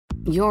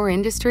Your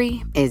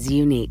industry is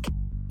unique.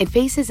 It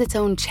faces its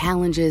own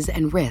challenges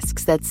and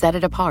risks that set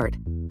it apart.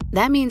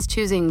 That means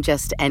choosing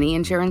just any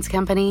insurance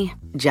company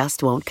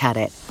just won't cut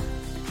it.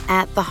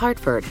 At The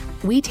Hartford,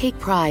 we take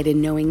pride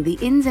in knowing the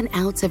ins and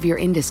outs of your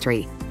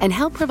industry and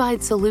help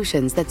provide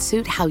solutions that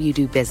suit how you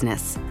do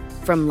business.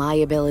 From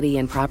liability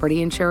and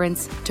property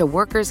insurance to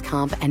workers'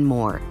 comp and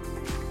more.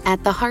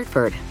 At The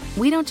Hartford,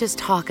 we don't just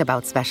talk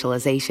about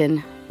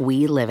specialization,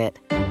 we live it.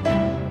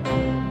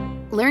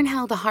 Learn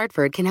how The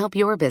Hartford can help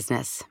your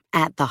business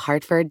at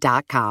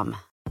thehartford.com.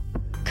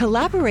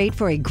 Collaborate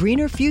for a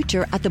greener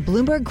future at the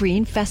Bloomberg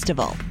Green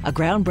Festival, a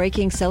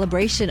groundbreaking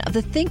celebration of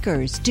the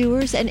thinkers,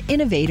 doers, and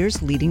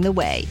innovators leading the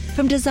way.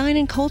 From design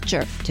and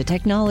culture to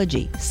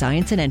technology,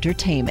 science, and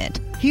entertainment.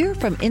 Hear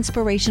from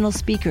inspirational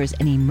speakers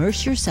and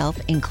immerse yourself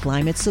in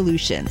climate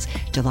solutions.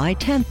 July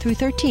 10th through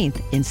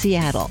 13th in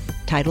Seattle.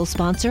 Title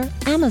sponsor,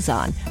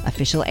 Amazon.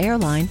 Official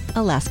airline,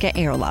 Alaska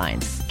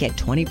Airlines. Get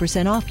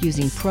 20% off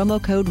using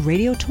promo code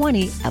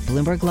radio20 at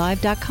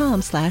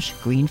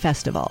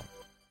bloomberglive.com/greenfestival.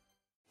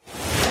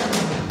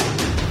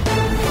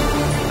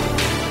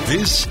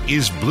 This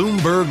is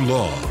Bloomberg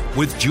Law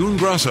with June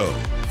Grasso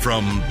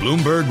from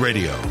Bloomberg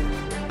Radio.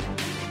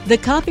 The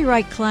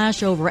copyright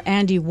clash over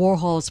Andy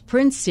Warhol's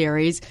Prince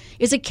series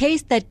is a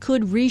case that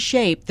could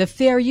reshape the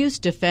fair use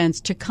defense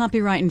to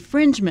copyright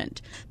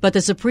infringement. But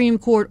the Supreme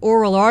Court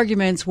oral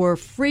arguments were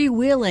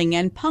freewheeling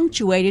and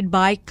punctuated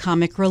by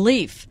comic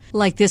relief,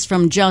 like this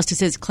from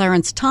Justices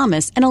Clarence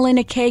Thomas and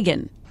Elena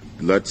Kagan.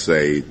 Let's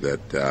say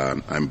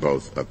that I'm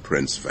both a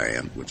Prince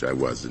fan, which I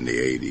was in the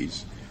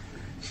 80s,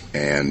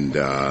 and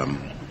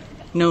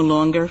no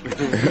longer.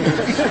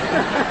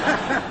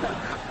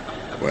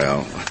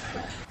 Well,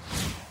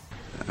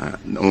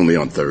 only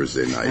on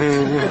Thursday night.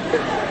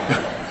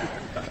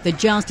 The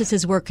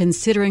justices were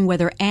considering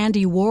whether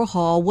Andy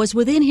Warhol was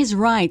within his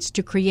rights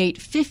to create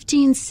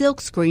 15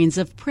 silkscreens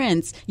of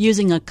Prince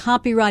using a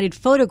copyrighted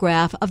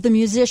photograph of the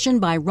musician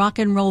by rock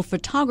and roll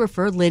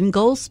photographer Lynn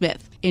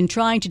Goldsmith. In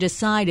trying to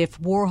decide if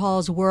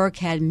Warhol's work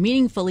had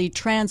meaningfully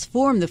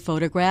transformed the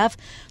photograph,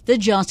 the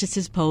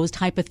justices posed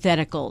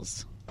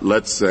hypotheticals.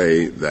 Let's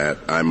say that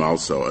I'm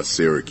also a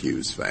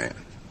Syracuse fan,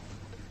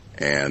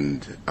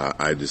 and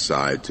I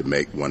decide to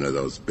make one of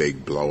those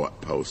big blow-up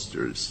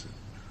posters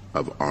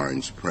of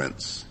Orange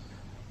Prince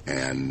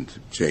and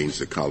change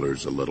the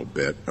colors a little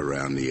bit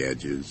around the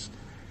edges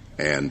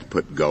and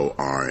put Go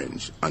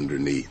Orange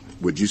underneath.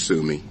 Would you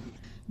sue me?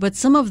 But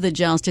some of the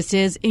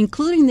justices,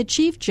 including the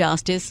Chief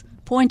Justice,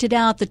 pointed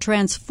out the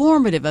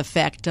transformative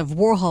effect of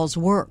Warhol's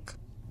work.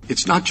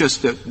 It's not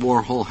just that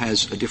Warhol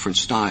has a different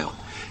style.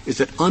 It's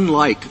that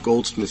unlike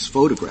Goldsmith's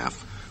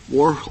photograph,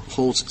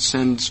 Warhol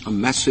sends a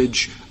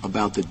message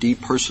about the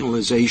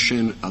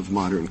depersonalization of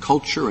modern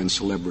culture and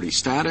celebrity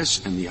status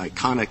and the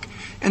iconic,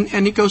 and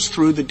he goes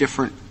through the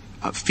different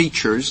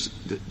features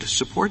to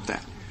support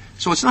that.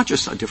 So it's not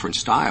just a different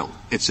style,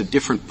 it's a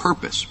different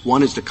purpose.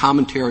 One is the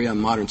commentary on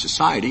modern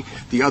society,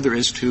 the other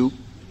is to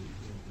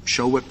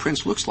show what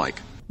Prince looks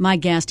like. My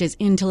guest is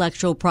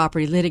intellectual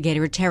property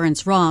litigator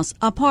Terrence Ross,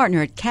 a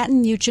partner at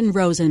Catton Muchin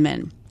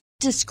Rosenman.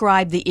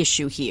 Describe the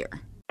issue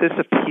here. This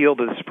appeal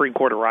to the Supreme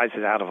Court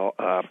arises out of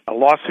a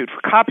lawsuit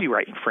for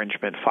copyright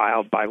infringement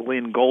filed by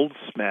Lynn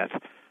Goldsmith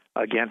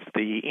against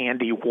the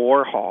Andy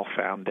Warhol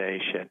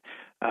Foundation.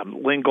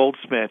 Lynn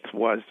Goldsmith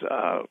was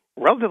a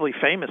relatively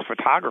famous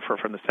photographer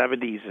from the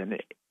 70s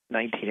and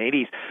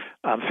 1980s,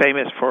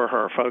 famous for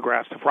her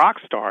photographs of rock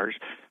stars.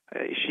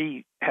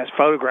 She has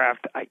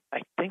photographed, I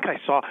think I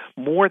saw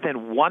more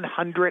than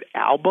 100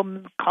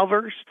 album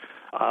covers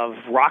of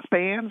rock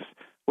bands,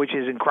 which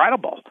is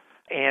incredible.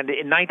 And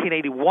in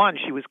 1981,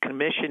 she was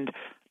commissioned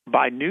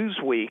by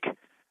Newsweek,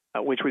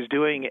 which was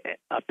doing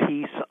a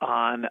piece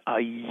on a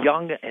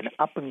young and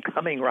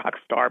up-and-coming rock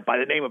star by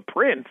the name of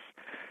Prince.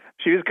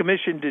 She was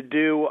commissioned to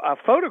do a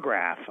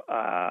photograph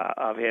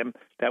of him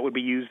that would be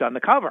used on the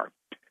cover.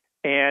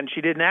 And she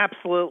did an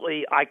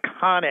absolutely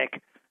iconic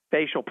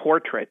facial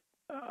portrait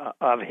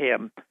of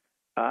him,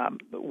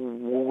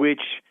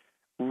 which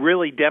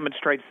really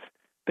demonstrates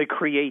the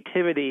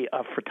creativity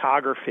of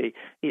photography.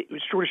 It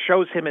sort of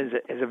shows him as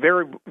a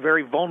very,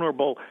 very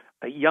vulnerable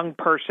young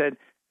person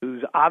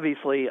who's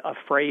obviously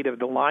afraid of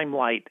the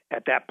limelight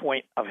at that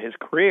point of his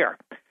career.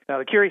 Now,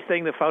 the curious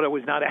thing, the photo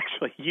was not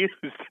actually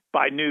used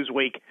by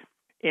Newsweek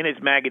in its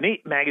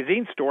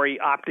magazine story,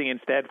 opting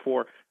instead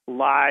for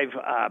live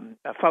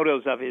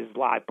photos of his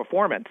live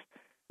performance.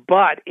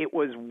 But it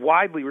was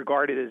widely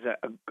regarded as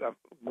a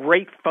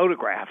great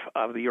photograph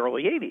of the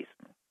early 80s.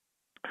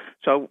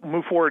 So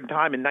move forward in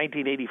time, in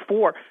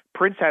 1984,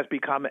 Prince has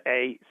become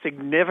a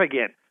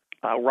significant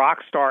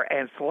rock star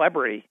and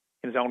celebrity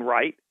in his own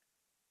right,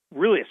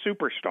 really a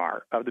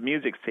superstar of the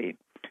music scene.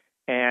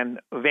 And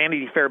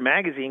Vanity Fair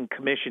magazine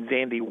commissions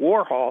Andy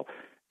Warhol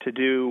to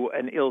do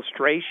an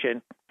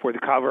illustration for the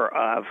cover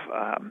of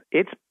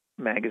its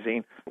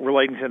magazine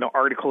relating to an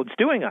article it's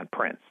doing on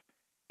Prince.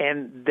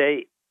 And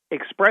they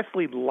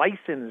expressly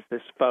license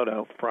this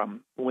photo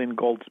from Lynn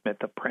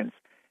Goldsmith of Prince,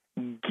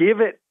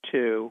 give it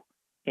to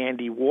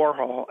Andy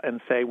Warhol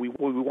and say, we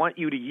want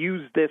you to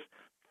use this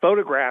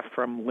photograph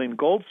from Lynn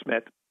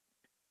Goldsmith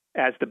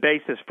as the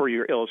basis for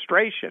your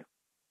illustration.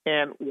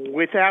 And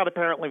without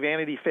apparently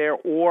Vanity Fair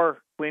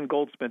or Lynn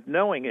Goldsmith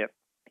knowing it,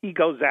 he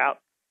goes out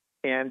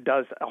and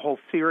does a whole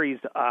series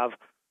of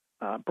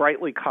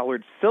brightly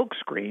colored silk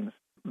screens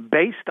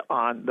based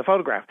on the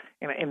photograph.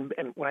 And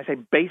when I say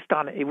based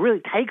on it, it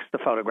really takes the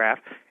photograph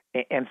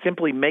and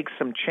simply makes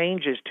some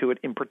changes to it,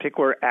 in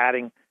particular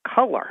adding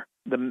color.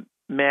 The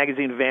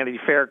magazine Vanity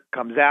Fair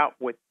comes out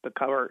with the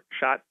cover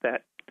shot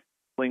that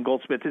Lynn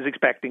Goldsmith is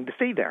expecting to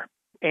see there.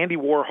 Andy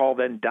Warhol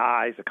then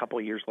dies a couple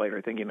of years later,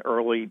 I think in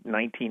early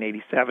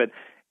 1987,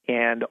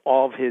 and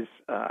all of his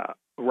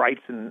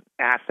rights and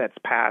assets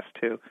pass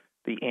to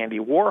the Andy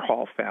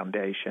Warhol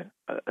Foundation.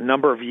 A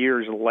number of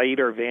years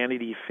later,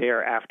 Vanity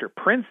Fair, after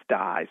Prince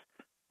dies,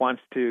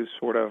 wants to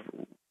sort of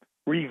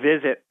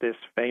revisit this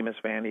famous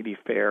Vanity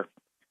Fair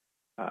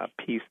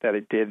piece that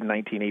it did in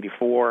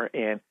 1984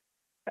 and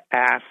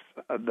asks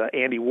the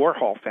Andy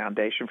Warhol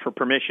Foundation for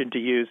permission to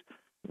use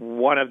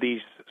one of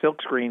these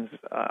silk screens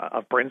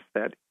of Prince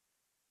that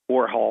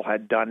Warhol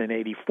had done in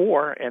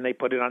 1984, and they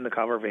put it on the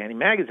cover of Vanity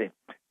magazine.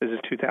 This is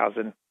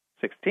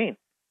 2016.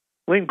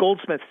 Lynn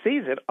Goldsmith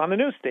sees it on the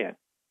newsstand,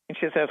 and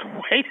she says,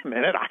 wait a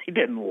minute, I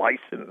didn't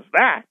license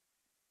that,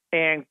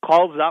 and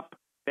calls up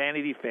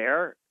Vanity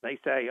Fair. They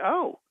say,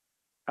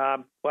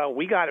 well,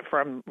 we got it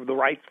from the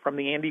rights from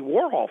the Andy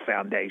Warhol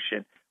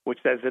Foundation, which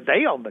says that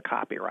they own the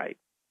copyright.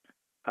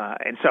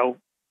 And so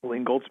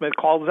Lynn Goldsmith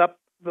calls up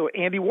the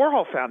Andy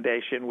Warhol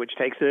Foundation, which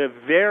takes a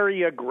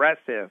very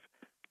aggressive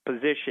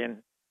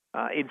position,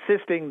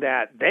 insisting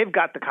that they've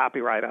got the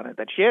copyright on it,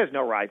 that she has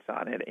no rights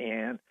on it,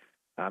 and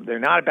they're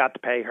not about to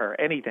pay her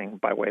anything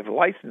by way of a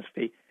license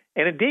fee.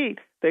 And indeed,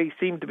 they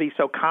seem to be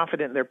so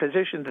confident in their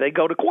position that they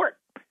go to court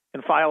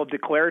and file a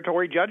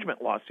declaratory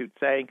judgment lawsuit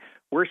saying,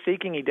 we're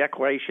seeking a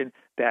declaration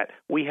that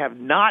we have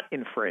not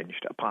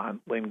infringed upon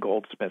Lynn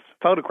Goldsmith's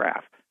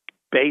photograph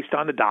based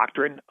on the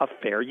doctrine of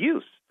fair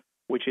use,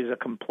 which is a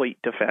complete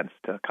defense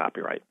to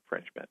copyright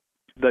infringement.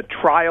 The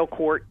trial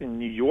court in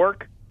New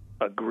York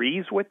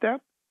agrees with them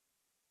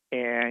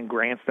and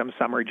grants them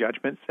summary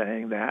judgment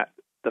saying that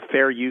the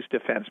fair use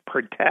defense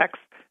protects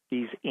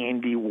these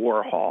Andy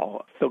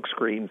Warhol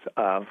silkscreens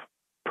of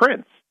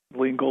Prince.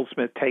 Lynn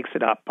Goldsmith takes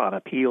it up on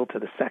appeal to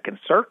the Second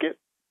Circuit,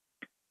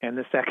 and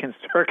the Second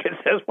Circuit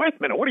says, wait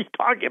a minute, what are you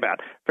talking about?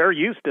 Fair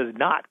use does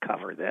not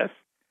cover this.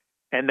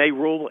 And they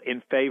rule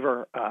in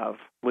favor of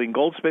Lynn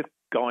Goldsmith,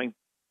 going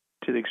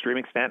to the extreme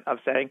extent of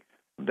saying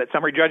that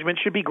summary judgment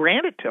should be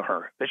granted to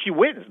her, that she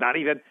wins, not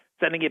even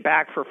sending it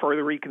back for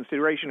further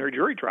reconsideration or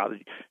jury trial.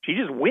 She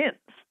just wins.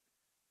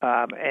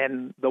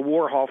 And the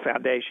Warhol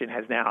Foundation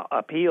has now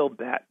appealed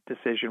that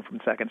decision from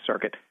Second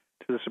Circuit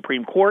to the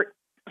Supreme Court.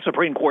 The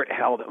Supreme Court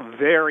held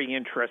very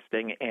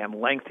interesting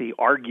and lengthy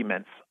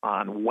arguments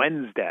on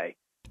Wednesday.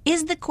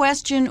 Is the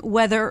question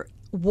whether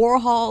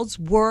Warhol's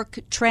work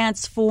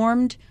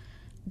transformed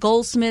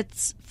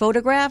Goldsmith's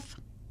photograph?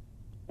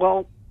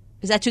 Well,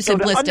 is that too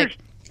simplistic?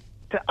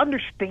 To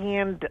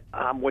understand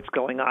what's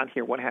going on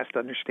here, one has to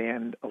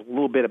understand a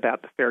little bit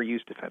about the fair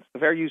use defense. The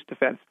fair use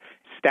defense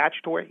is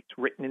statutory. It's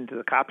written into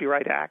the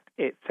Copyright Act.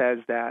 It says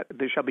that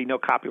there shall be no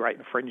copyright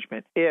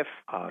infringement if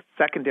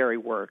secondary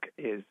work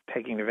is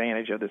taking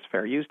advantage of this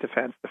fair use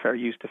defense. The fair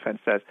use defense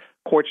says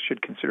courts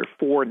should consider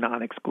 4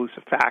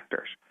 non-exclusive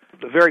factors.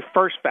 The very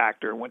first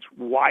factor, and what's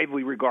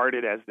widely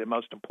regarded as the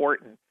most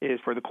important, is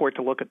for the court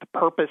to look at the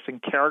purpose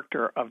and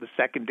character of the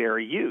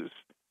secondary use.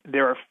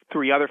 There are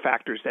 3 other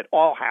factors that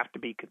all have to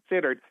be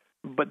considered,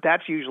 but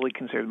that's usually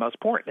considered the most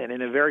important. And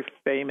in a very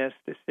famous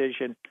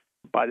decision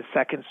by the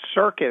Second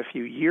Circuit a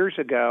few years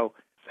ago,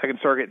 Second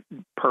Circuit,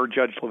 per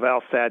Judge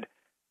Lavelle, said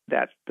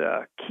that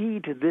the key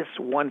to this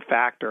one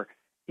factor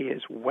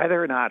is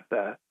whether or not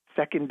the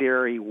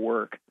secondary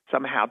work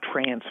somehow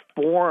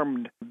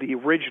transformed the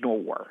original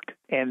work.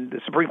 And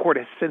the Supreme Court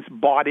has since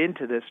bought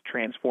into this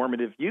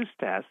transformative use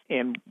test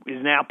and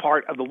is now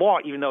part of the law,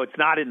 even though it's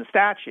not in the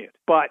statute.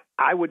 But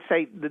I would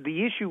say that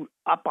the issue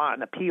up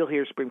on appeal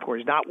here, Supreme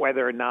Court, is not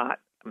whether or not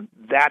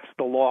that's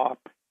the law.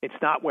 It's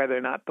not whether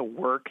or not the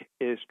work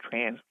is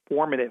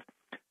transformative.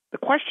 The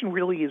question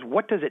really is,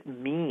 what does it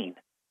mean?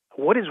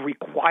 What is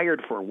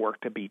required for a work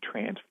to be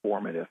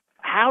transformative?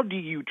 How do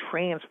you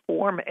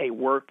transform a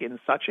work in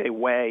such a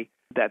way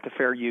that the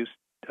fair use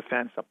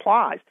defense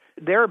applies?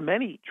 There are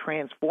many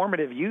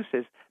transformative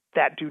uses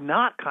that do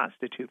not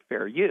constitute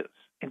fair use.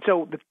 And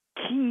so the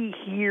key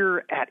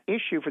here at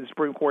issue for the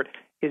Supreme Court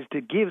is to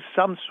give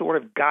some sort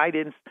of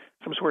guidance,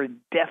 some sort of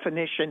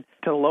definition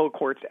to the lower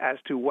courts as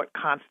to what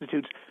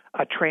constitutes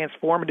a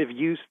transformative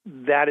use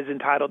that is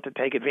entitled to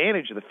take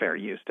advantage of the fair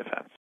use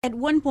defense. At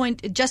one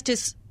point,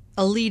 Justice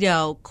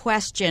Alito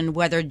questioned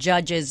whether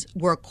judges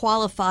were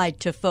qualified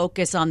to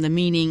focus on the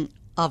meaning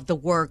of the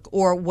work,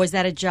 or was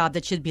that a job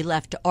that should be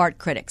left to art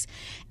critics?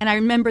 And I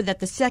remember that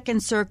the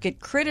Second Circuit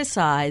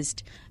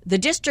criticized the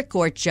district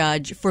court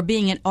judge for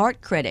being an art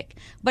critic.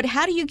 But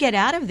how do you get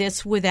out of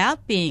this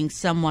without being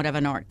somewhat of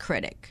an art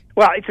critic?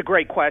 Well, it's a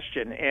great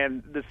question.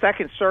 And the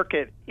Second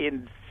Circuit,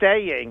 in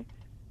saying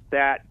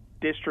that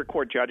district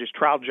court judges,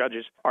 trial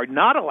judges, are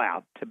not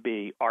allowed to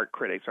be art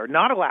critics, are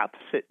not allowed to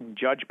sit in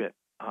judgment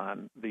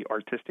on the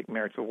artistic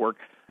merits of work,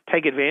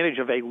 take advantage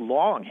of a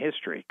long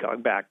history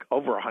going back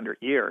over 100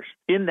 years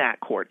in that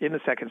court, in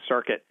the Second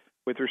Circuit,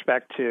 with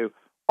respect to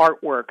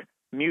artwork,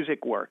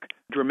 music work,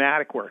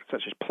 dramatic work,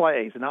 such as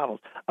plays and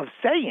novels, of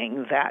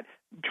saying that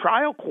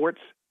trial courts,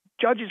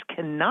 judges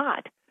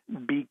cannot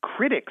be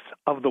critics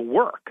of the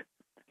work.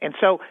 And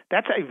so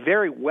that's a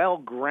very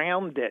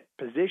well-grounded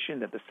position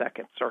that the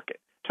Second Circuit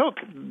took.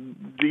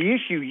 The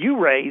issue you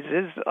raise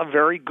is a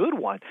very good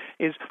one,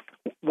 is,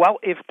 well,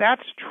 if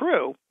that's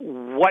true,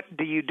 what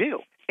do you do?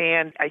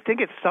 And I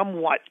think it's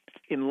somewhat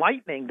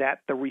enlightening that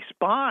the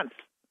response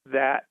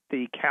that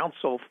the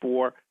counsel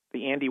for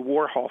the Andy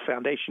Warhol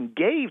Foundation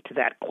gave to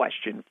that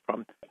question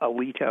from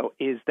Alito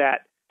is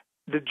that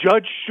the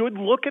judge should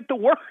look at the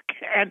work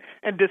and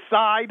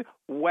decide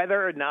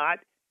whether or not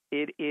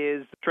it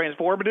is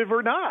transformative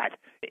or not.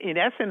 In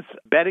essence,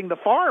 betting the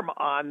farm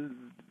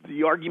on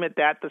the argument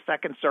that the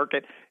Second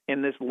Circuit,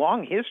 in this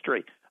long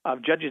history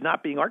of judges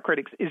not being art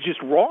critics, is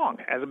just wrong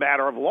as a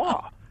matter of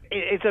law.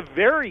 It's a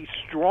very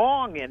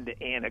strong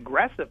and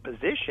aggressive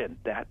position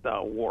that the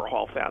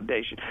Warhol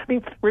Foundation. I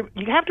mean,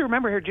 you have to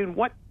remember here, June,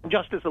 what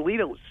Justice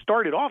Alito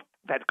started off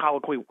that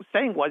colloquy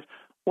saying was,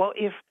 well,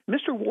 if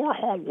Mr.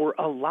 Warhol were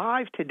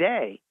alive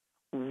today,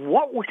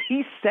 what would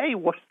he say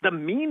was the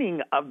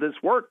meaning of this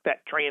work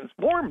that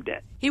transformed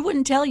it? He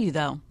wouldn't tell you,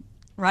 though,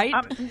 right?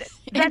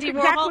 That's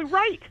exactly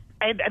right.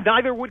 And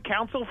neither would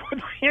counsel for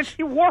the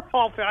Andy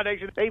Warhol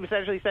Foundation. They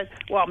essentially said,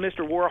 well, Mr.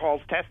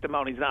 Warhol's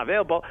testimony is not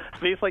available,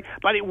 obviously,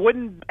 but it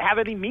wouldn't have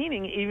any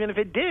meaning even if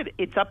it did.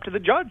 It's up to the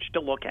judge to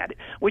look at it,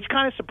 which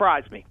kind of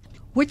surprised me.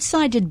 Which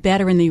side did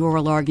better in the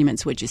oral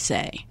arguments, would you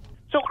say?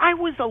 So I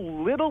was a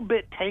little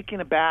bit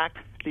taken aback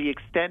the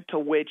extent to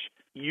which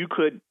you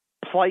could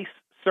place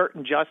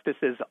certain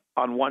justices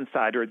on one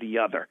side or the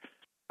other.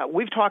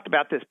 We've talked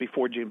about this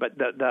before, June, but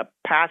the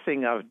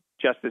passing of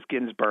Justice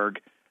Ginsburg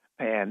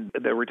and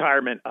the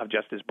retirement of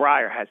Justice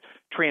Breyer has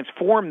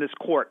transformed this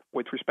court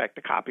with respect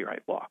to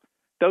copyright law.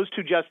 Those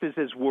two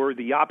justices were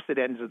the opposite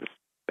ends of the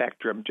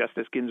spectrum.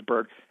 Justice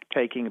Ginsburg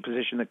taking a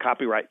position that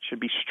copyright should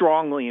be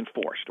strongly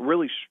enforced, a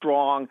really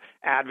strong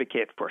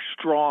advocate for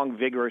strong,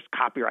 vigorous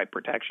copyright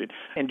protection.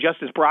 And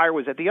Justice Breyer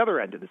was at the other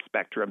end of the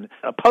spectrum,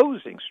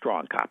 opposing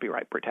strong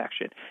copyright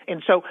protection.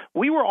 And so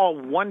we were all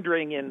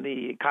wondering in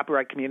the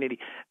copyright community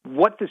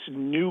what this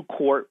new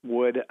court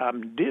would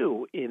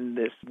do in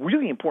this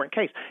really important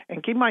case.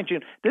 And keep in mind,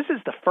 June, this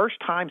is the first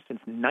time since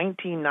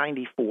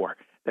 1994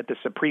 that the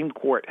Supreme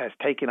Court has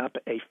taken up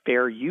a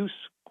fair use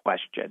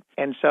question.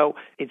 And so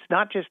it's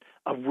not just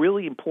a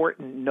really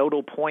important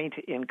nodal point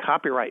in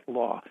copyright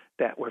law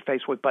that we're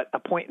faced with, but a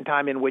point in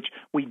time in which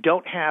we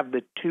don't have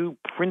the two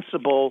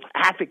principal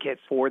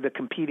advocates for the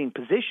competing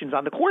positions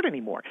on the court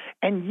anymore.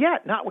 And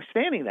yet,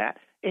 notwithstanding that,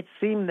 it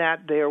seemed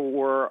that there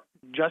were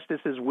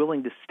justices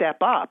willing to step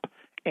up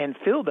and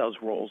fill those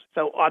roles.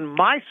 So on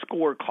my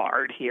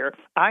scorecard here,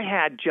 I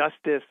had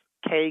Justice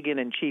Kagan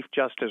and Chief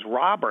Justice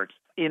Roberts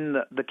in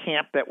the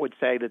camp that would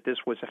say that this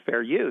was a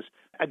fair use.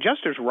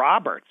 Justice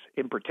Roberts,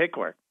 in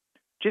particular,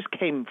 just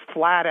came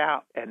flat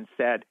out and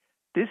said,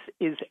 this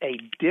is a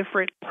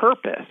different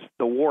purpose.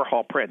 The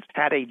Warhol prints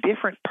had a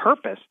different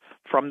purpose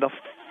from the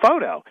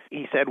photo.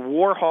 He said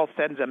Warhol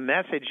sends a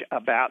message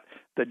about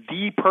the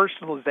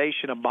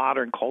depersonalization of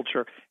modern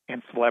culture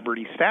and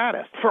celebrity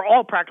status. For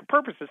all practical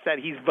purposes, said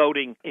he's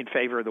voting in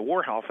favor of the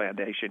Warhol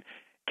Foundation.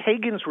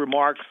 Kagan's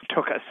remarks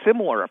took a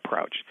similar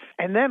approach.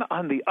 And then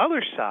on the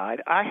other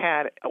side, I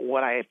had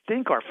what I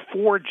think are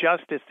four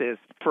justices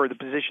for the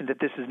position that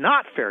this is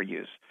not fair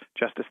use.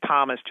 Justice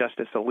Thomas,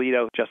 Justice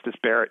Alito, Justice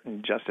Barrett,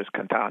 and Justice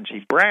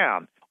Ketanji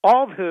Brown,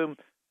 all of whom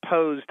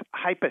posed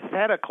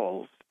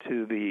hypotheticals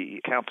to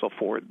the counsel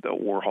for the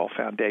Warhol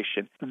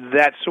Foundation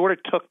that sort of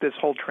took this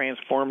whole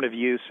transformative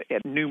use and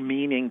new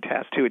meaning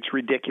test to its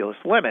ridiculous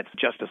limits.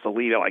 Justice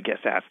Alito, I guess,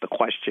 asked the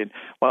question,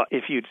 well,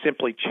 if you'd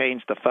simply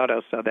change the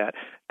photo so that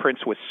Prince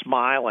was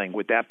smiling,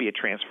 would that be a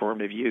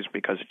transformative use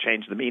because it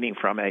changed the meaning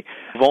from a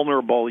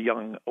vulnerable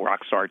young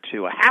rock star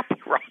to a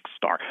happy rock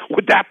star?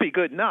 Would that be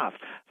good enough?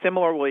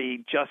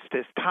 Similarly,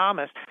 Justice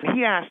Thomas,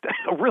 he asked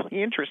a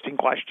really interesting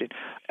question.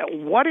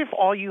 What if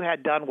all you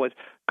had done was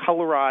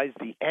colorize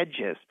the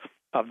edges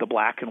of the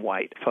black and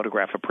white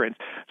photograph of Prince,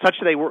 such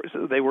that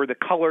they were the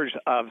colors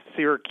of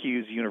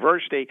Syracuse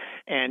University,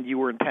 and you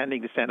were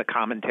intending to send a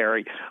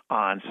commentary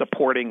on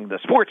supporting the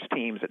sports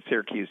teams at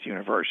Syracuse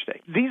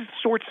University? These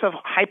sorts of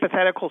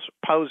hypotheticals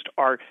posed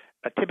are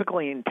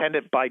typically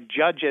intended by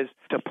judges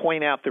to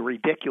point out the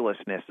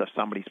ridiculousness of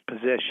somebody's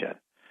position.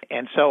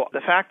 And so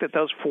the fact that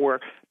those four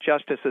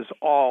justices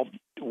all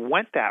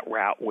went that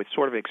route with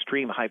sort of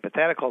extreme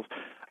hypotheticals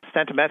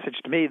sent a message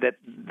to me that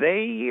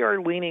they are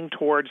leaning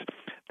towards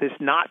this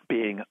not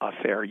being a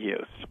fair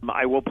use.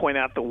 I will point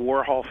out the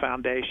Warhol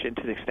Foundation,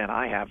 to the extent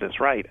I have this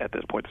right at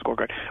this point, the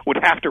scorecard, would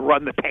have to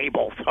run the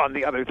tables on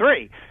the other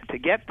three to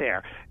get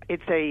there.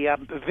 It's a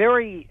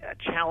very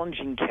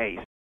challenging case.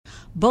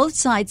 Both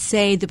sides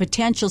say the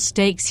potential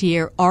stakes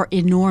here are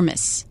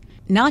enormous,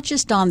 not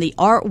just on the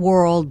art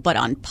world, but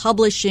on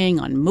publishing,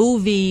 on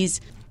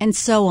movies, and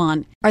so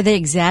on. Are they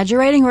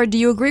exaggerating, or do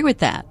you agree with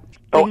that?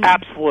 Oh,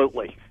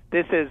 absolutely.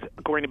 This is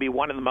going to be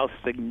one of the most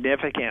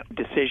significant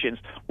decisions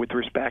with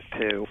respect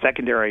to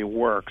secondary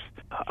works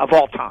of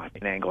all time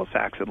in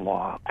Anglo-Saxon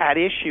law. At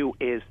issue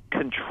is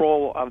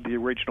control of the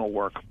original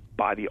work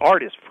by the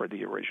artist for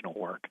the original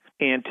work.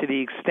 And to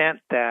the extent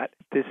that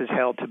this is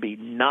held to be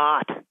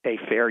not a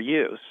fair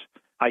use,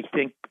 I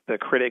think the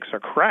critics are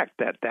correct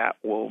that that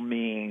will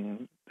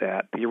mean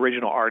that the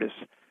original artists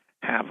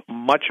have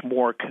much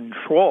more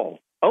control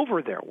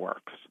over their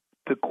works.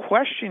 The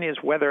question is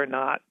whether or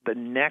not the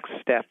next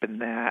step in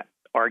that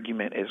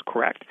argument is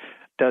correct.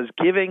 Does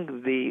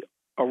giving the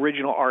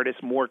original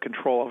artist more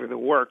control over the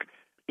work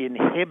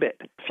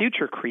inhibit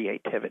future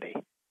creativity?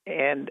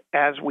 And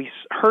as we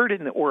heard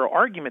in the oral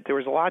argument, there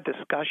was a lot of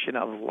discussion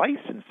of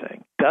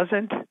licensing.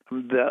 Doesn't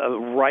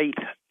the right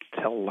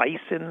to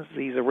license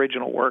these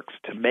original works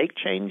to make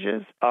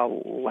changes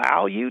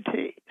allow you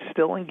to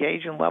still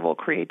engage in level of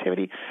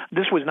creativity?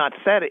 This was not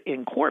said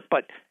in court,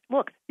 but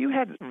look, you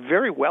had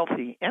very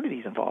wealthy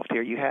entities involved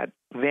here. You had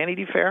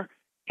Vanity Fair,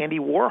 Andy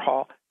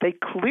Warhol. They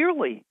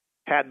clearly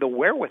had the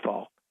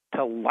wherewithal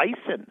to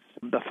license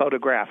the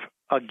photograph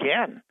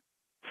again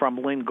from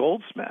Lynn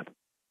Goldsmith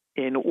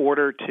in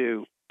order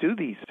to do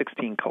these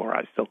 16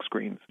 colorized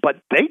silkscreens.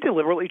 But they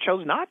deliberately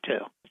chose not to.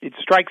 It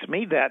strikes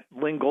me that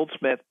Lynn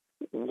Goldsmith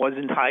was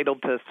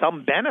entitled to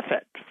some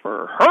benefit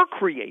for her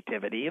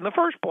creativity in the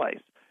first place,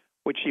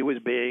 which she was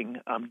being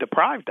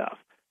deprived of.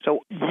 So,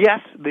 yes,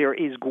 there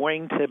is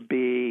going to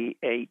be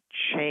a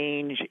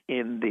change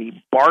in the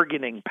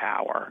bargaining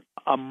power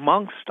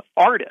amongst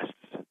artists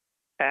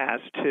as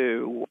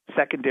to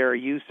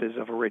secondary uses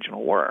of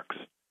original works.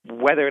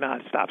 Whether or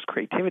not it stops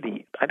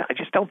creativity, I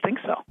just don't think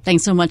so.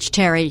 Thanks so much,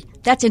 Terry.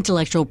 That's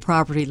intellectual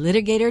property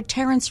litigator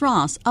Terrence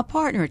Ross, a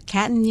partner at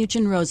Catton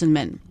Nugent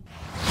Rosenman.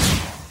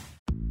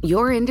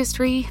 Your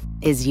industry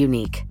is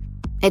unique.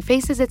 It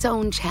faces its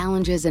own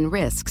challenges and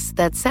risks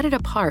that set it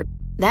apart.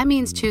 That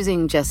means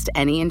choosing just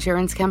any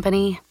insurance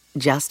company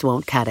just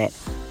won't cut it.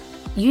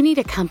 You need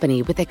a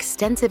company with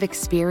extensive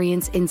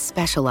experience in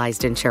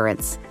specialized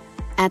insurance.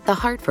 At The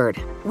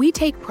Hartford, we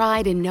take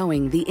pride in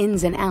knowing the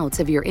ins and outs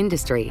of your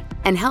industry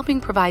and helping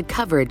provide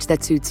coverage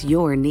that suits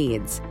your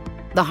needs.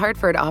 The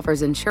Hartford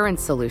offers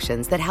insurance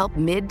solutions that help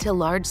mid to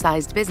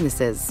large-sized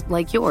businesses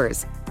like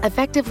yours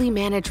effectively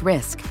manage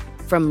risk,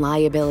 from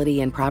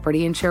liability and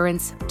property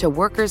insurance to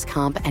workers'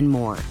 comp and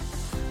more.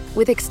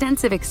 With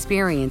extensive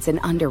experience in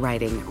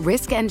underwriting,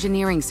 risk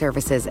engineering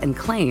services, and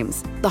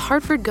claims, The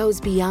Hartford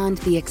goes beyond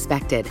the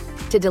expected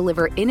to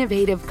deliver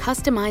innovative,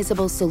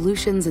 customizable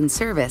solutions and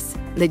service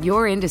that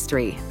your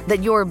industry,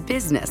 that your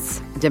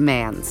business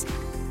demands.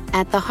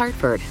 At The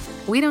Hartford,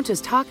 we don't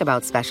just talk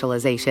about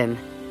specialization,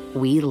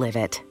 we live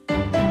it.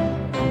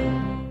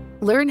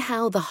 Learn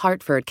how The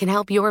Hartford can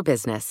help your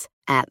business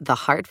at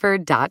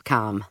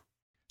thehartford.com.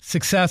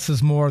 Success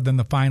is more than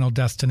the final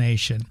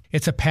destination.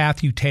 It's a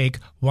path you take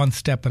one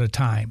step at a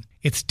time.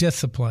 It's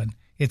discipline,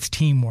 it's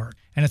teamwork,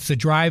 and it's the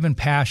drive and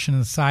passion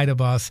inside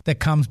of us that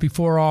comes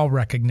before all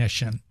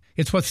recognition.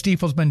 It's what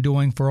Stifel's been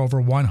doing for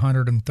over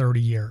 130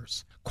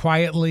 years.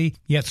 Quietly,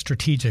 yet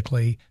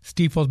strategically,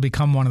 Stifel's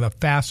become one of the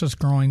fastest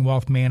growing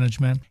wealth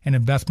management and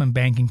investment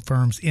banking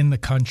firms in the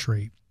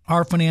country.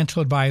 Our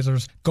financial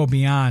advisors go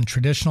beyond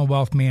traditional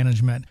wealth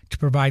management to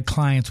provide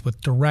clients with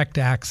direct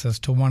access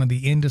to one of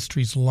the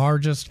industry's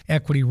largest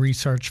equity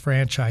research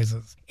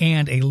franchises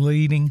and a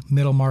leading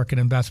middle market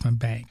investment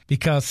bank.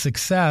 Because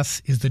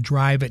success is the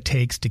drive it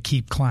takes to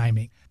keep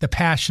climbing, the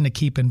passion to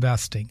keep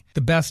investing,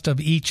 the best of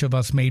each of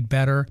us made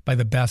better by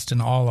the best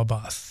in all of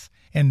us.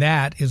 And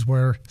that is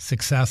where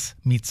success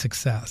meets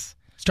success.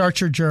 Start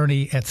your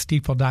journey at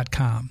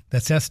Stifel.com.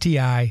 That's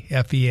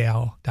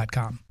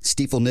Stifel.com.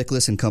 Stifel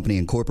Nicholas and Company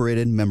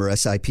Incorporated, member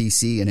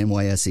SIPC and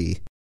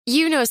NYSE.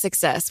 You know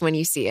success when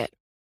you see it.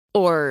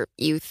 Or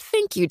you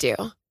think you do.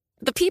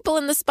 The people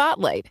in the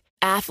spotlight.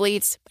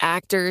 Athletes,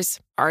 actors,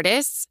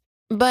 artists.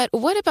 But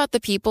what about the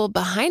people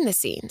behind the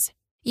scenes?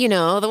 You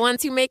know, the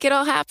ones who make it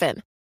all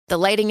happen. The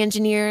lighting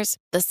engineers,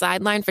 the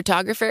sideline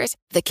photographers,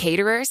 the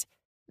caterers.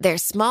 They're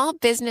small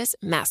business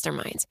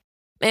masterminds.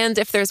 And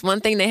if there's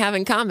one thing they have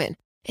in common,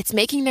 it's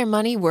making their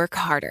money work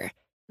harder.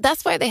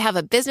 That's why they have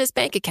a business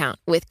bank account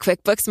with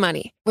QuickBooks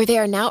Money, where they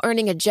are now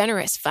earning a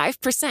generous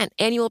 5%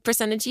 annual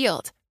percentage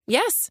yield.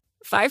 Yes,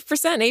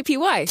 5%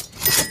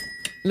 APY.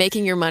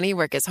 Making your money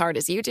work as hard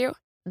as you do?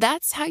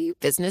 That's how you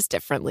business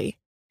differently.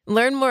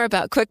 Learn more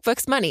about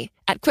QuickBooks Money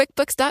at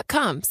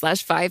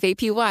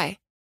QuickBooks.com/5APY.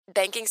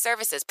 Banking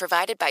services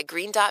provided by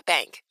Green Dot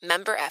Bank,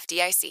 member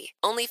FDIC.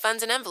 Only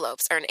funds and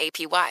envelopes earn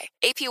APY.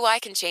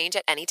 APY can change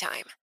at any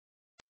time.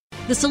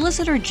 The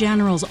Solicitor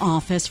General's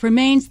office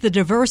remains the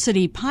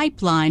diversity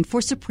pipeline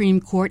for Supreme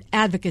Court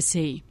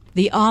advocacy.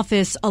 The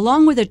office,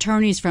 along with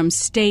attorneys from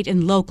state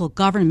and local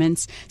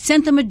governments,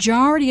 sent the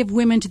majority of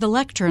women to the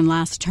lectern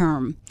last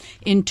term.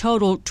 In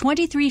total,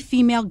 23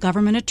 female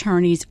government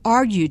attorneys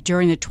argued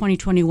during the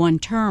 2021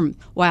 term,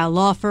 while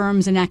law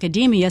firms and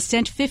academia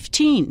sent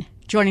 15.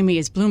 Joining me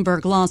is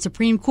Bloomberg Law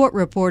Supreme Court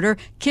reporter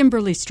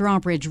Kimberly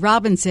Strawbridge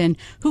Robinson,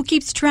 who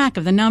keeps track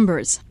of the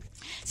numbers.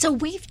 So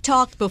we've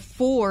talked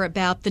before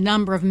about the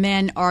number of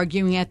men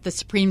arguing at the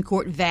Supreme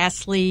Court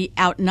vastly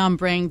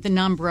outnumbering the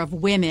number of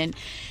women.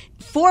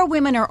 4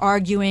 women are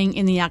arguing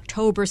in the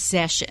October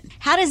session.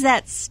 How does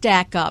that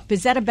stack up?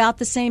 Is that about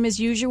the same as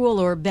usual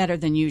or better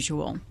than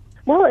usual?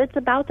 Well, it's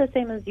about the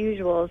same as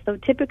usual. So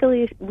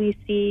typically we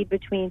see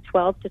between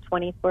 12 to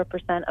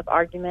 24% of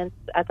arguments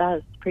at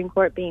the Supreme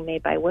Court being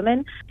made by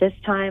women. This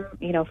time,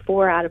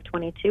 4 out of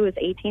 22 is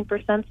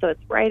 18%, so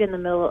it's right in the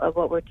middle of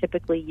what we're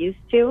typically used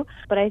to.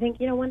 But I think,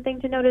 one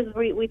thing to note is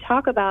we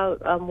talk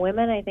about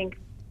women, I think,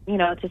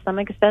 to some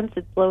extent,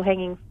 it's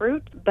low-hanging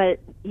fruit, but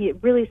it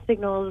really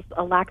signals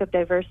a lack of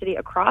diversity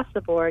across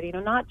the board,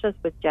 not just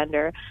with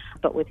gender,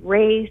 but with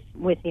race,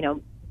 with,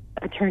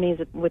 attorneys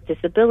with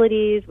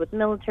disabilities, with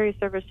military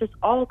service, just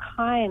all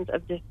kinds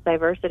of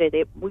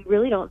diversity we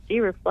really don't see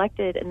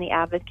reflected in the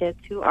advocates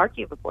who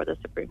argue before the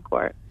Supreme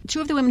Court.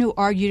 2 of the women who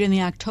argued in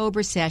the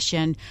October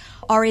session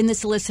are in the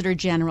Solicitor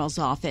General's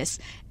office.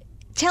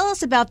 Tell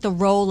us about the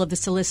role of the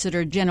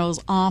Solicitor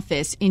General's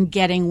office in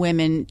getting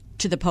women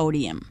to the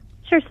podium.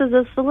 Sure. So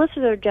the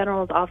Solicitor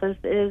General's office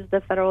is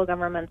the federal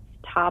government's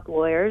top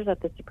lawyers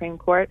at the Supreme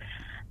Court.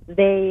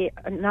 They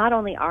not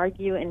only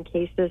argue in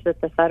cases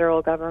that the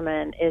federal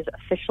government is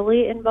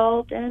officially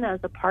involved in as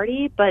a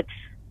party, but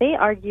they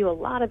argue a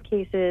lot of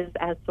cases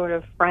as sort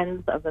of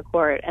friends of the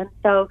court. And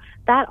so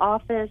that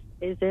office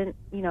isn't,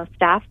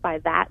 staffed by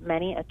that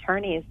many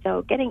attorneys.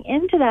 So getting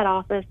into that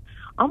office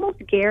almost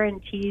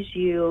guarantees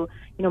you,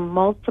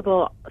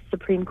 multiple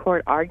Supreme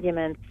Court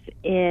arguments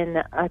in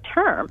a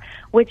term,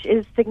 which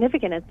is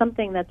significant. It's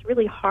something that's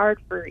really hard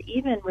for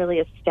even really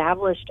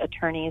established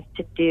attorneys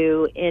to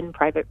do in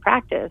private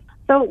practice.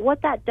 So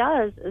what that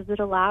does is it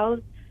allows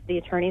the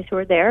attorneys who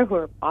are there, who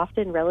are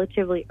often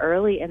relatively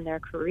early in their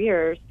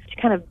careers,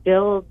 to kind of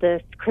build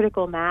this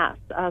critical mass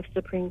of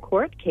Supreme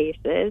Court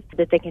cases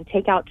that they can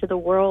take out to the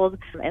world.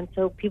 And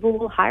so people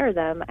will hire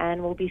them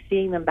and we'll be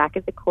seeing them back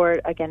at the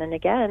court again and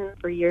again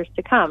for years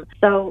to come.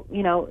 So,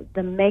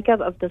 the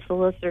makeup of the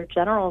Solicitor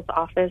General's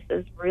office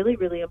is really,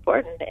 really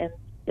important in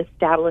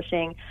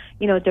establishing,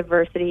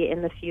 diversity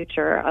in the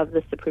future of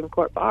the Supreme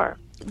Court bar.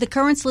 The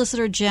current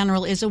Solicitor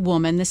General is a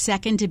woman, the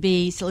second to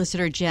be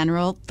Solicitor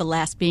General, the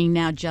last being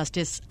now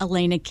Justice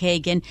Elena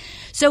Kagan.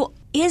 So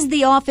is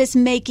the office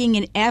making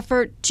an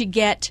effort to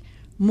get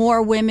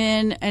more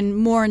women and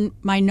more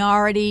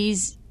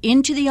minorities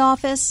into the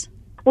office?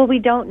 Well, we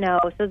don't know.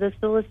 So the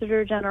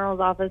Solicitor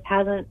General's office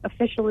hasn't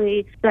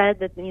officially said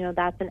that,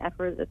 that's an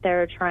effort that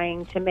they're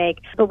trying to make.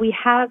 But we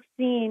have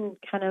seen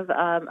kind of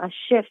a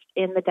shift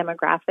in the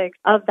demographics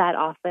of that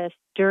office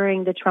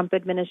during the Trump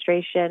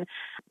administration,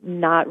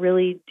 not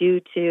really due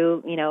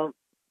to,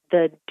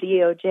 the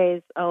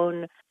DOJ's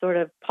own sort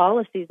of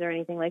policies or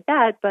anything like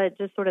that, but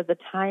just sort of the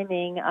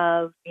timing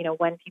of,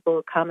 when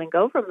people come and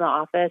go from the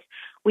office.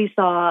 We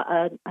saw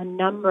a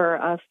number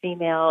of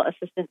female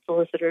assistant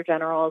solicitor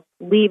generals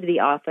leave the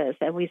office,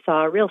 and we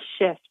saw a real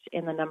shift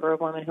in the number of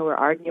women who were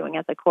arguing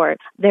at the court.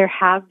 There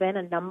have been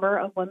a number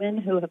of women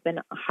who have been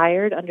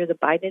hired under the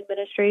Biden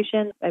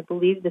administration. I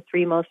believe the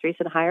 3 most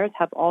recent hires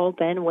have all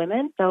been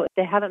women. So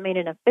they haven't made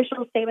an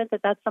official statement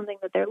that that's something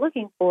that they're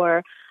looking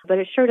for, but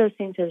it sure does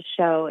seem to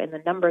show in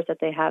the numbers that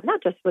they have,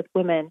 not just with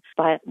women,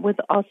 but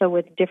also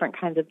with different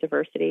kinds of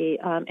diversity,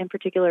 in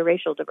particular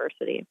racial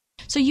diversity.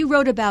 So you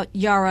wrote about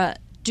Yara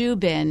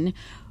Dubin,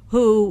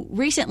 who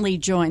recently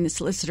joined the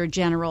Solicitor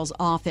General's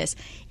office.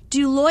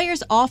 Do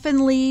lawyers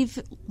often leave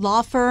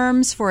law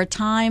firms for a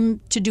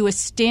time to do a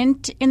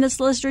stint in the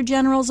Solicitor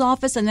General's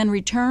office and then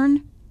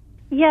return?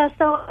 Yeah,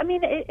 so,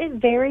 it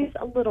varies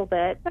a little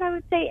bit, but I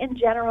would say in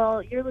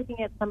general, you're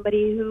looking at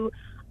somebody who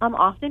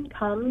often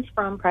comes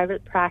from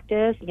private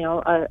practice,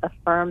 a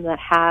firm that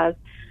has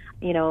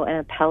an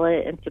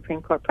appellate and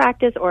Supreme Court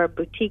practice, or a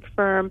boutique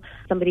firm,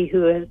 somebody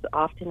who has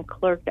often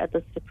clerked at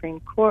the Supreme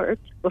Court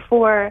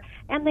before,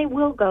 and they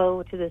will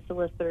go to the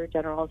Solicitor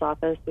General's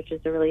office, which is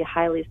a really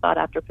highly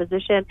sought-after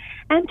position,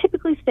 and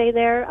typically stay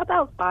there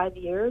about 5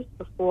 years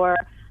before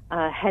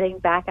heading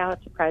back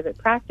out to private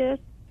practice.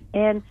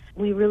 And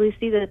we really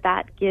see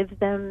that gives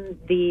them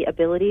the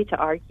ability to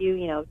argue,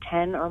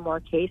 10 or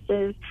more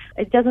cases.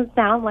 It doesn't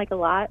sound like a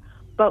lot,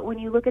 but when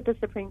you look at the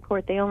Supreme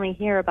Court, they only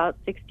hear about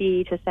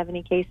 60 to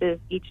 70 cases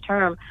each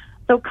term.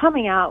 So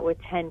coming out with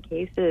 10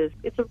 cases,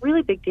 it's a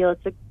really big deal.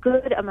 It's a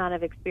good amount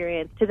of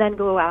experience to then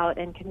go out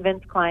and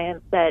convince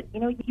clients that,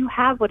 you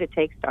have what it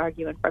takes to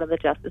argue in front of the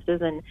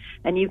justices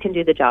and you can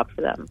do the job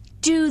for them.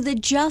 Do the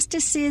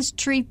justices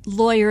treat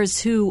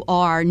lawyers who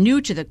are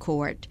new to the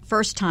court,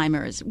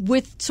 first-timers,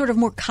 with sort of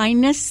more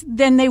kindness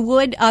than they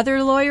would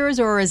other lawyers,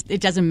 or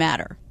it doesn't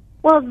matter?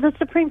 Well, the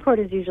Supreme Court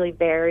is usually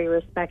very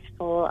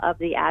respectful of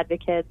the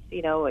advocates.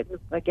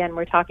 Again,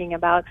 we're talking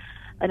about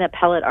an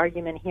appellate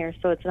argument here,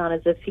 so it's not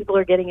as if people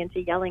are getting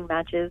into yelling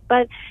matches.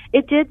 But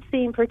it did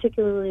seem,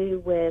 particularly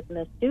with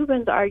Ms.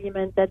 Dubin's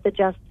argument, that the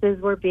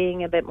justices were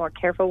being a bit more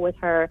careful with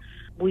her.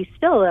 We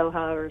still, though,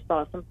 however,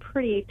 saw some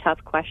pretty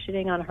tough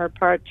questioning on her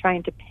part,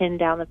 trying to pin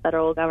down the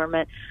federal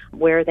government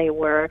where they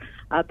were.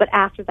 But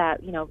after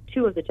that,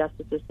 two of the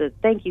justices said,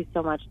 "Thank you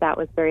so much. That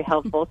was very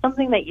helpful."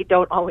 Something that you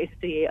don't always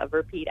see of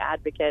repeat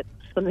advocates,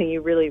 something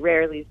you really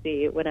rarely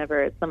see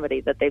whenever it's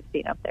somebody that they've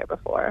seen up there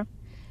before.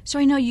 So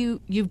I know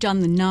you've done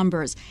the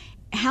numbers.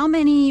 How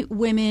many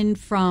women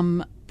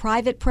from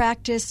private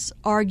practice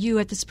argue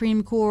at the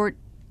Supreme Court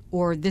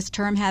or this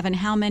term have, and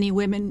how many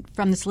women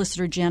from the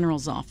Solicitor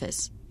General's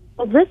office?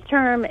 Well, this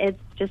term,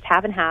 it's just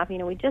half and half.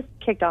 We just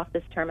kicked off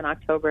this term in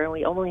October, and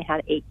we only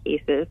had 8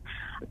 cases.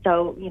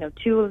 So,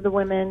 2 of the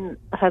women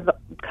have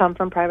come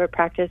from private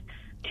practice,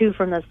 2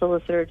 from the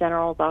Solicitor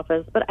General's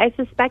office. But I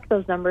suspect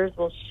those numbers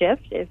will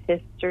shift if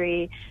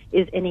history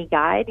is any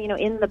guide.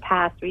 In the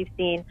past, we've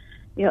seen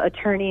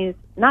attorneys,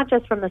 not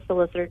just from the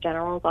Solicitor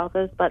General's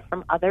office, but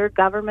from other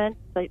governments,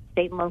 like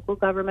state and local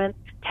governments,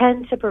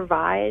 tend to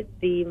provide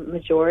the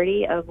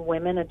majority of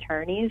women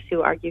attorneys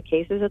who argue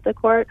cases at the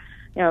court.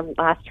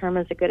 Last term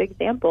is a good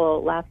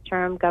example. Last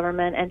term,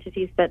 government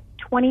entities sent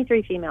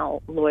 23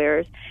 female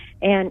lawyers,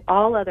 and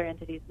all other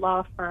entities,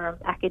 law firms,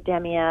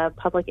 academia,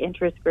 public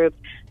interest groups,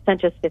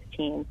 sent just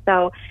 15.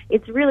 So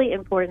it's really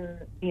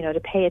important, to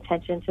pay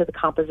attention to the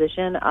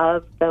composition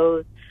of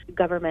those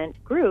government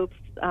groups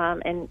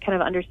and kind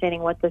of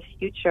understanding what the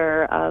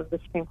future of the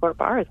Supreme Court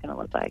bar is going to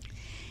look like.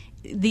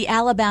 The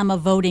Alabama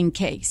voting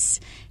case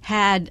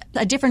had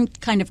a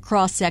different kind of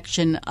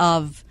cross-section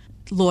of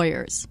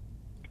lawyers.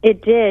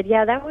 It did,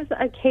 yeah. That was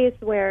a case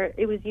where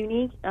it was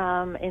unique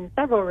in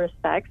several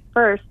respects.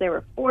 First, there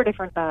were 4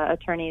 different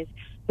attorneys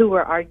who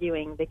were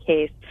arguing the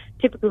case.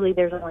 Typically,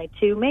 there's only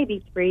 2,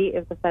 maybe 3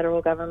 if the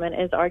federal government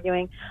is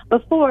arguing.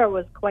 Before, it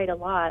was quite a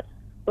lot.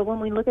 But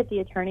when we look at the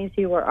attorneys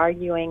who were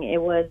arguing,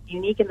 it was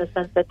unique in the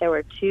sense that there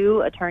were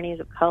 2 attorneys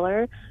of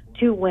color,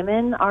 2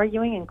 women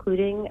arguing,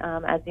 including,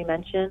 as you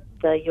mentioned,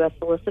 the U.S.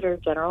 Solicitor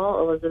General,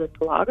 Elizabeth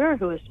Talager,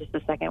 who was just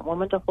the second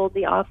woman to hold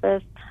the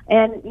office.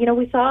 And,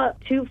 we saw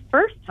 2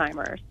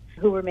 first-timers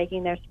who were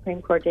making their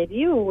Supreme Court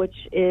debut, which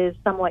is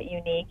somewhat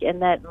unique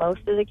in that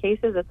most of the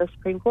cases at the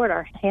Supreme Court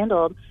are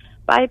handled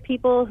by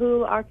people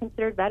who are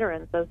considered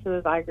veterans, those who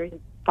have argued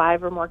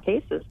 5 or more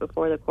cases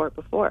before the court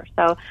before.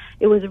 So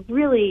it was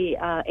really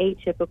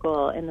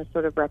atypical in the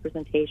sort of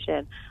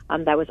representation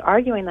that was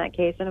arguing that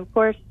case. And of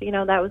course,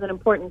 that was an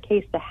important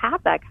case to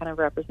have that kind of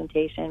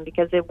representation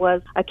because it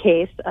was a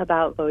case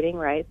about voting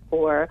rights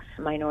for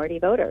minority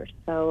voters.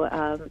 So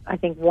I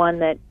think one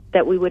that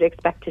we would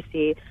expect to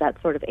see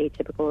that sort of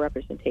atypical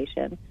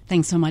representation.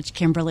 Thanks so much,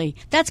 Kimberly.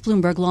 That's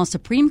Bloomberg Law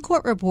Supreme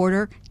Court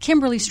reporter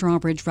Kimberly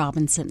Strawbridge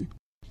Robinson.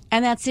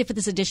 And that's it for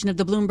this edition of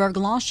the Bloomberg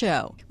Law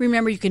Show.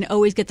 Remember, you can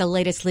always get the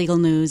latest legal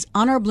news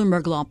on our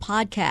Bloomberg Law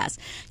podcast.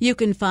 You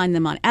can find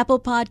them on Apple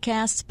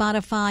Podcasts,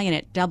 Spotify, and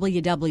at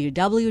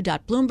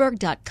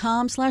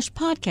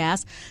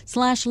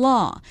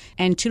www.bloomberg.com/podcast/law.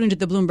 And tune into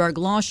the Bloomberg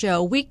Law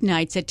Show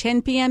weeknights at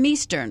 10 p.m.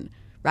 Eastern,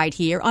 right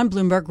here on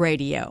Bloomberg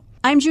Radio.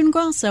 I'm June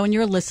Grosso, and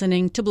you're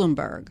listening to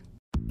Bloomberg.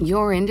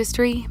 Your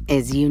industry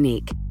is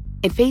unique.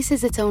 It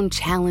faces its own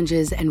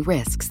challenges and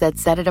risks that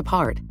set it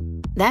apart.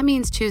 That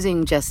means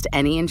choosing just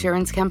any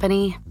insurance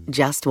company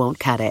just won't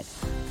cut it.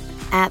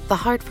 At The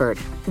Hartford,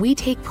 we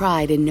take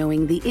pride in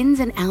knowing the ins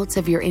and outs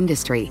of your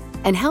industry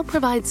and help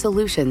provide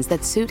solutions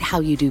that suit how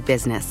you do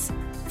business.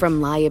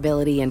 From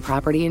liability and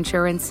property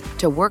insurance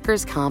to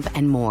workers' comp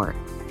and more.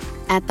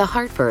 At The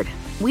Hartford,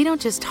 we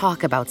don't just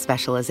talk about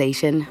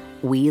specialization,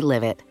 we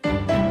live it.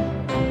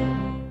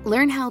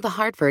 Learn how The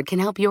Hartford can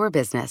help your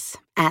business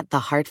at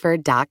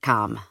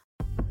thehartford.com.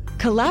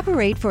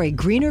 Collaborate for a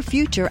greener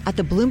future at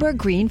the Bloomberg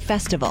Green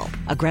Festival,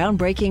 a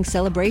groundbreaking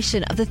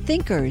celebration of the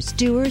thinkers,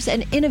 doers,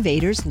 and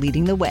innovators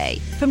leading the way.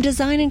 From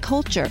design and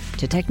culture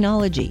to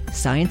technology,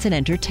 science, and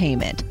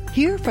entertainment.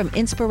 Hear from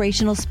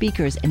inspirational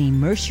speakers and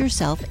immerse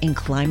yourself in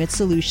climate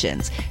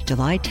solutions.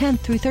 July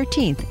 10th through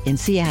 13th in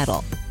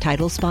Seattle.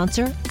 Title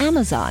sponsor,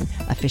 Amazon.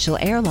 Official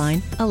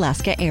airline,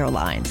 Alaska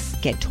Airlines.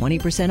 Get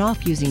 20%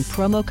 off using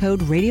promo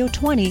code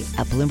radio20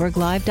 at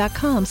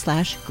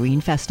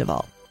BloombergLive.com/Green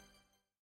Festival.